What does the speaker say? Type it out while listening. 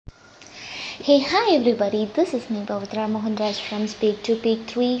Hey, hi everybody, this is me Pavitra Mohanraj from Speak to Peak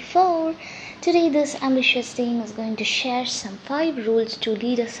 3-4. Today, this ambitious team is going to share some 5 rules to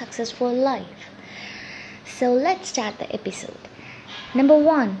lead a successful life. So, let's start the episode. Number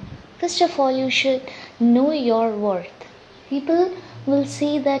 1, first of all, you should know your worth. People will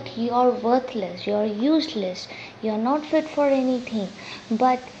say that you are worthless, you are useless, you are not fit for anything,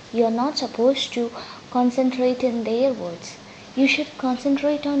 but you are not supposed to concentrate in their words. You should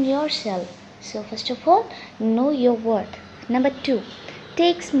concentrate on yourself. So, first of all, know your worth. Number 2,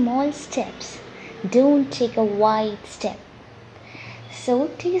 take small steps. Don't take a wide step.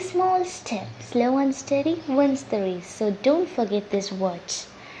 So, take a small step. Slow and steady wins the race. So, don't forget these words.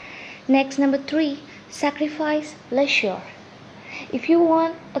 Next, number 3, sacrifice leisure. If you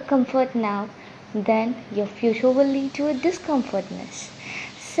want a comfort now, then your future will lead to a discomfortness.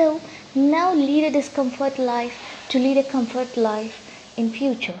 So, now lead a discomfort life to lead a comfort life in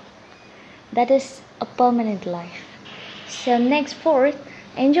future. That is a permanent life. So next, fourth,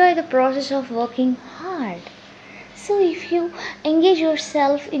 enjoy the process of working hard. So if you engage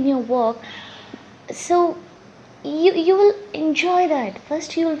yourself in your work, so you will enjoy that.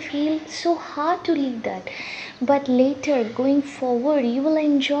 First you will feel so hard to leave that, but later going forward you will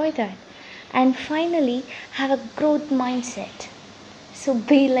enjoy that, and finally have a growth mindset. So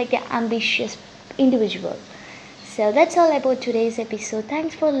be like an ambitious individual. So that's all about today's episode.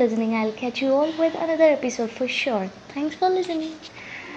 Thanks for listening. I'll catch you all with another episode for sure. Thanks for listening.